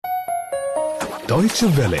Deutsche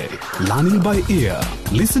Welle. Learning by ear.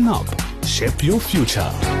 Listen up. Shape your future.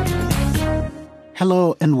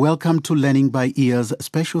 Hello and welcome to Learning by Ear's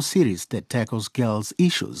special series that tackles girls'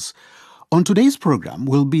 issues. On today's program,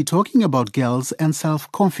 we'll be talking about girls and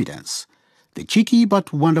self-confidence. The cheeky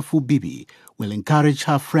but wonderful Bibi will encourage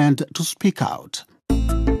her friend to speak out.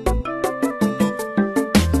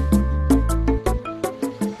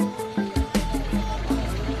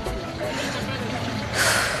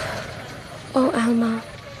 Oh, Alma,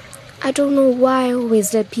 I don't know why I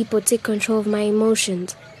always let people take control of my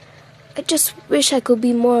emotions. I just wish I could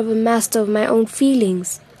be more of a master of my own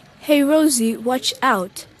feelings. Hey, Rosie, watch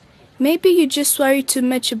out. Maybe you just worry too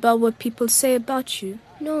much about what people say about you.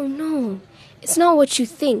 No, it's not what you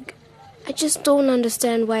think. I just don't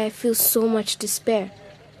understand why I feel so much despair.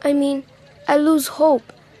 I mean, I lose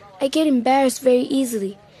hope. I get embarrassed very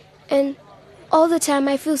easily. And all the time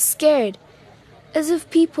I feel scared. As if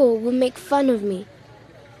people will make fun of me.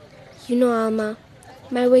 You know, Alma,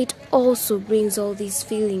 my weight also brings all these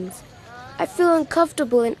feelings. I feel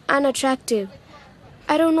uncomfortable and unattractive.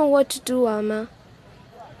 I don't know what to do, Alma.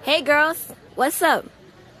 Hey girls, what's up?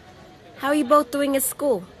 How are you both doing at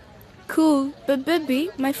school? Cool, but Bibi,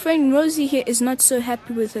 my friend Rosie here is not so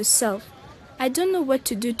happy with herself. I don't know what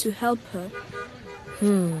to do to help her.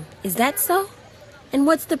 Is that so? And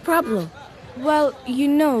what's the problem? Well, you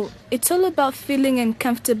know, it's all about feeling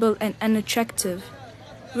uncomfortable and unattractive.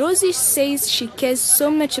 Rosie says she cares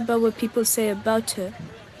so much about what people say about her.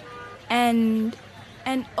 And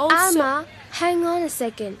also... Alma, hang on a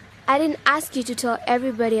second. I didn't ask you to tell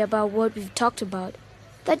everybody about what we've talked about.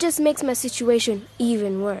 That just makes my situation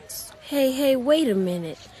even worse. Hey, wait a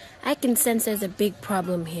minute. I can sense there's a big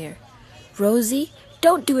problem here. Rosie,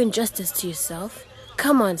 don't do injustice to yourself.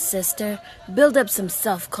 Come on, sister. Build up some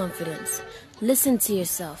self-confidence. Listen to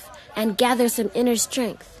yourself and gather some inner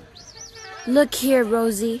strength. Look here,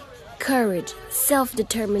 Rosie. Courage,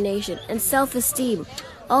 self-determination, and self-esteem.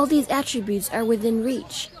 All these attributes are within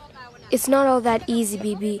reach. It's not all that easy,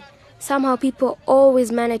 Bibi. Somehow people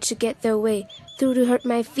always manage to get their way through to hurt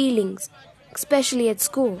my feelings, especially at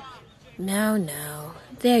school. Now,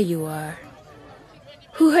 there you are.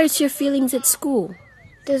 Who hurts your feelings at school?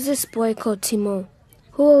 There's this boy called Timo,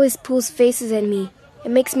 who always pulls faces at me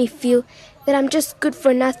and makes me feel that I'm just good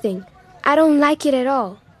for nothing. I don't like it at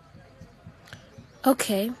all.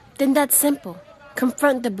 Okay, then that's simple.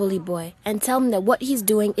 Confront the bully boy and tell him that what he's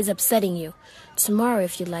doing is upsetting you. Tomorrow,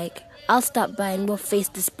 if you like, I'll stop by and we'll face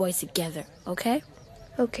this boy together, okay?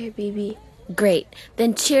 Okay, Bibi. Great.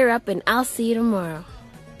 Then cheer up and I'll see you tomorrow.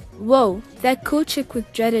 Whoa, that cool chick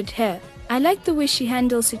with dreaded hair. I like the way she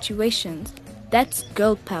handles situations. That's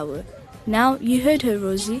girl power. Now, you heard her,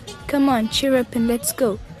 Rosie. Come on, cheer up and let's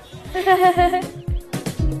go.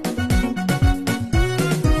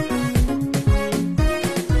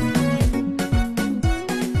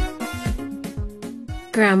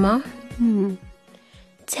 Grandma?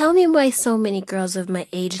 Tell me why so many girls of my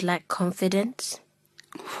age lack confidence.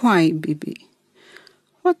 Why, Bibi?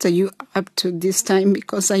 What are you up to this time?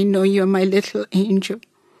 Because I know you're my little angel.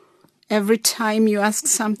 Every time you ask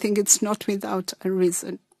something, it's not without a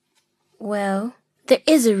reason. Well, there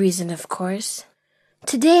is a reason, of course.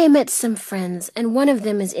 Today I met some friends, and one of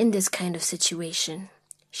them is in this kind of situation.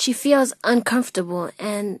 She feels uncomfortable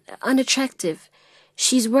and unattractive.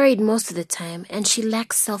 She's worried most of the time, and she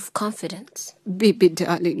lacks self-confidence. Bibi,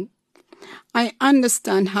 darling, I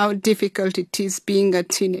understand how difficult it is being a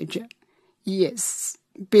teenager. Yes,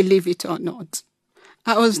 believe it or not.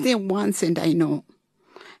 I was there once and I know.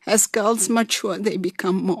 As girls mature, they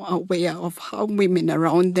become more aware of how women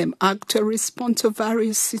around them act or respond to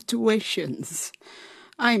various situations.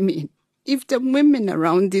 I mean, if the women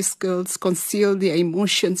around these girls conceal their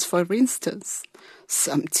emotions, for instance,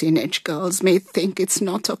 some teenage girls may think it's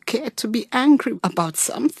not okay to be angry about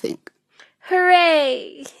something.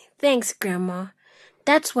 Hooray! Thanks, Grandma.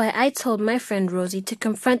 That's why I told my friend Rosie to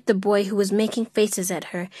confront the boy who was making faces at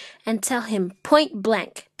her and tell him point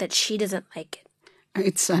blank that she doesn't like it.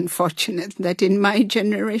 It's unfortunate that in my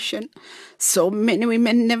generation, so many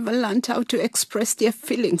women never learned how to express their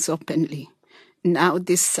feelings openly. Now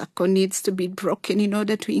this circle needs to be broken in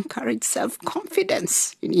order to encourage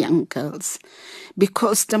self-confidence in young girls.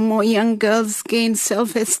 Because the more young girls gain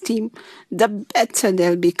self-esteem, the better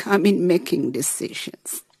they'll become in making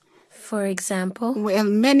decisions. For example? Well,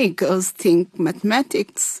 many girls think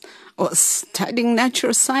mathematics or studying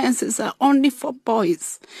natural sciences are only for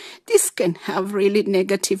boys. This can have really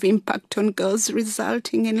negative impact on girls,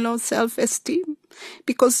 resulting in low self-esteem,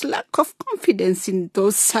 because lack of confidence in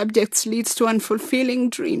those subjects leads to unfulfilling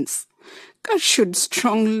dreams. Girls should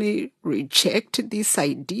strongly reject this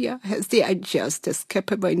idea as they are just as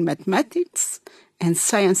capable in mathematics and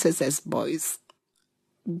sciences as boys.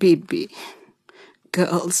 Baby,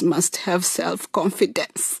 girls must have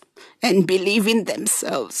self-confidence and believe in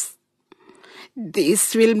themselves.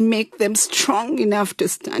 This will make them strong enough to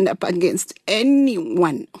stand up against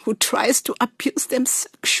anyone who tries to abuse them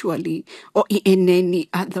sexually or in any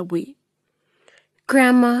other way.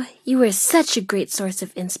 Grandma, you are such a great source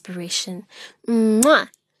of inspiration. Mwah!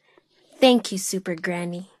 Thank you, Super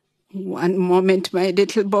Granny. One moment, my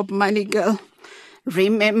little Bob Marley girl.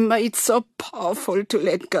 Remember, it's so powerful to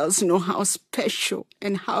let girls know how special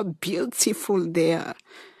and how beautiful they are.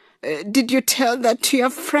 Did you tell that to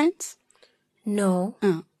your friends? No.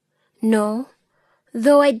 No.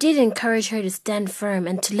 Though I did encourage her to stand firm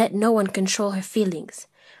and to let no one control her feelings.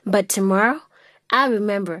 But tomorrow, I'll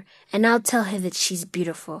remember and I'll tell her that she's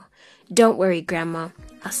beautiful. Don't worry, Grandma.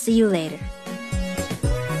 I'll see you later.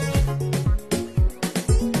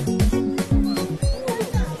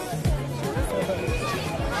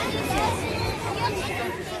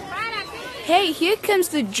 Hey, here comes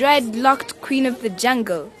the dreadlocked queen of the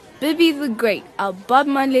jungle, Bibi the Great, our Bob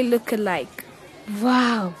Marley look-alike.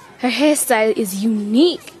 Wow, her hairstyle is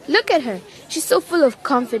unique. Look at her. She's so full of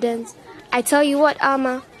confidence. I tell you what,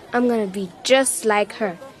 Alma, I'm gonna be just like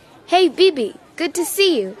her. Hey, Bibi, good to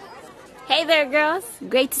see you. Hey there, girls.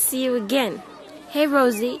 Great to see you again. Hey,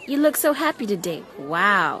 Rosie, you look so happy today.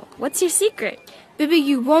 Wow. What's your secret? Bibi,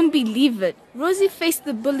 you won't believe it. Rosie faced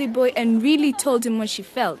the bully boy and really told him what she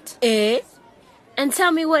felt. And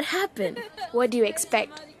tell me what happened. What do you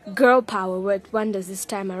expect? Girl power worked wonders this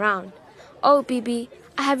time around. Oh, Bibi,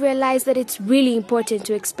 I have realized that it's really important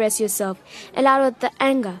to express yourself and out of the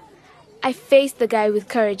anger. I faced the guy with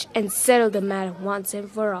courage and settled the matter once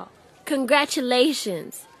and for all.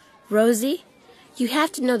 Congratulations. Rosie, you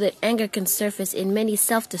have to know that anger can surface in many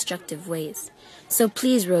self-destructive ways. So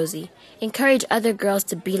please, Rosie, encourage other girls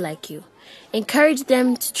to be like you. Encourage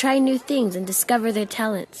them to try new things and discover their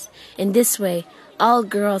talents. In this way, all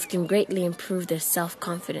girls can greatly improve their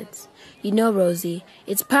self-confidence. You know, Rosie,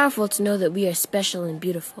 it's powerful to know that we are special and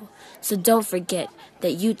beautiful. So don't forget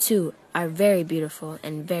that you too are very beautiful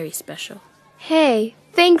and very special. Hey,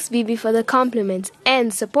 thanks, Bibi, for the compliments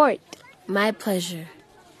and support. My pleasure.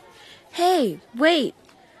 Hey, wait.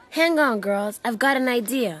 Hang on, girls. I've got an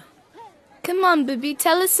idea. Come on, Bibi,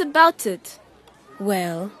 tell us about it.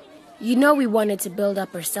 Well, you know we wanted to build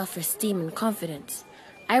up our self-esteem and confidence.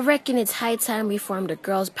 I reckon it's high time we formed a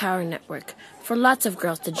girls' power network for lots of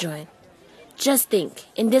girls to join. Just think,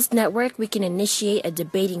 in this network we can initiate a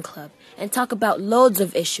debating club and talk about loads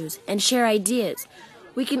of issues and share ideas.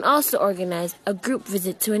 We can also organize a group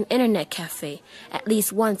visit to an internet cafe at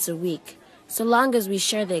least once a week, so long as we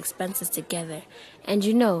share the expenses together. And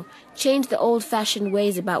you know, change the old-fashioned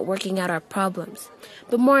ways about working out our problems.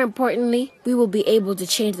 But more importantly, we will be able to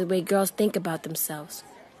change the way girls think about themselves.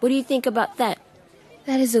 What do you think about that?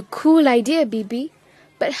 That is a cool idea, Bibi.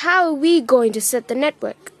 But how are we going to set the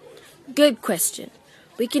network? Good question.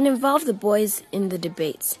 We can involve the boys in the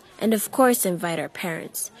debates, and of course invite our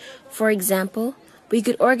parents. For example, we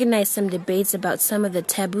could organize some debates about some of the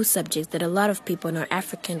taboo subjects that a lot of people in our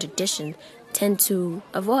African tradition tend to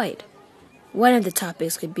avoid. One of the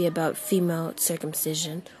topics could be about female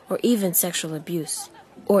circumcision, or even sexual abuse,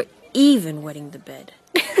 or even wetting the bed.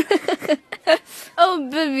 Oh,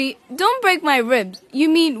 Bibi, don't break my ribs. You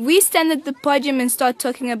mean we stand at the podium and start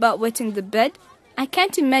talking about wetting the bed? I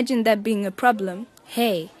can't imagine that being a problem.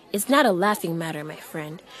 Hey, it's not a laughing matter, my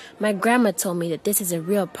friend. My grandma told me that this is a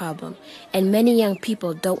real problem, and many young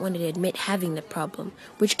people don't want to admit having the problem,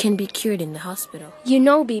 which can be cured in the hospital. You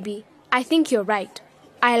know, Bibi, I think you're right.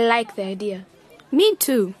 I like the idea. Me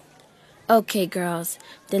too. Okay, girls,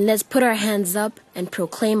 then let's put our hands up and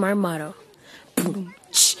proclaim our motto.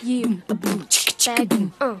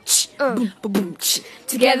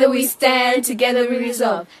 Together we stand, together we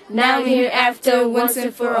resolve. Now and hereafter, once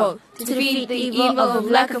and for all, to defeat the evil of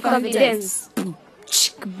lack of confidence.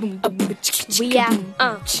 We are,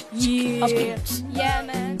 Yeah,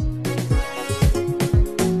 man.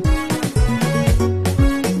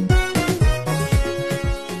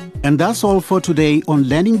 And that's all for today on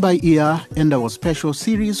Learning by Ear and our special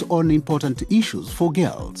series on important issues for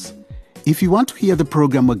girls. If you want to hear the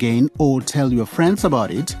program again or tell your friends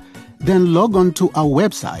about it, then log on to our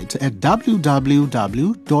website at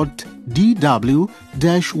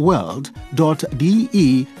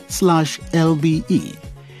www.dw-world.de/lbe.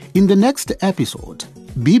 In the next episode,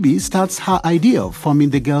 Bibi starts her idea of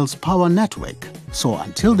forming the Girls Power Network. So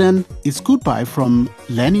until then, it's goodbye from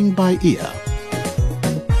Learning by Ear.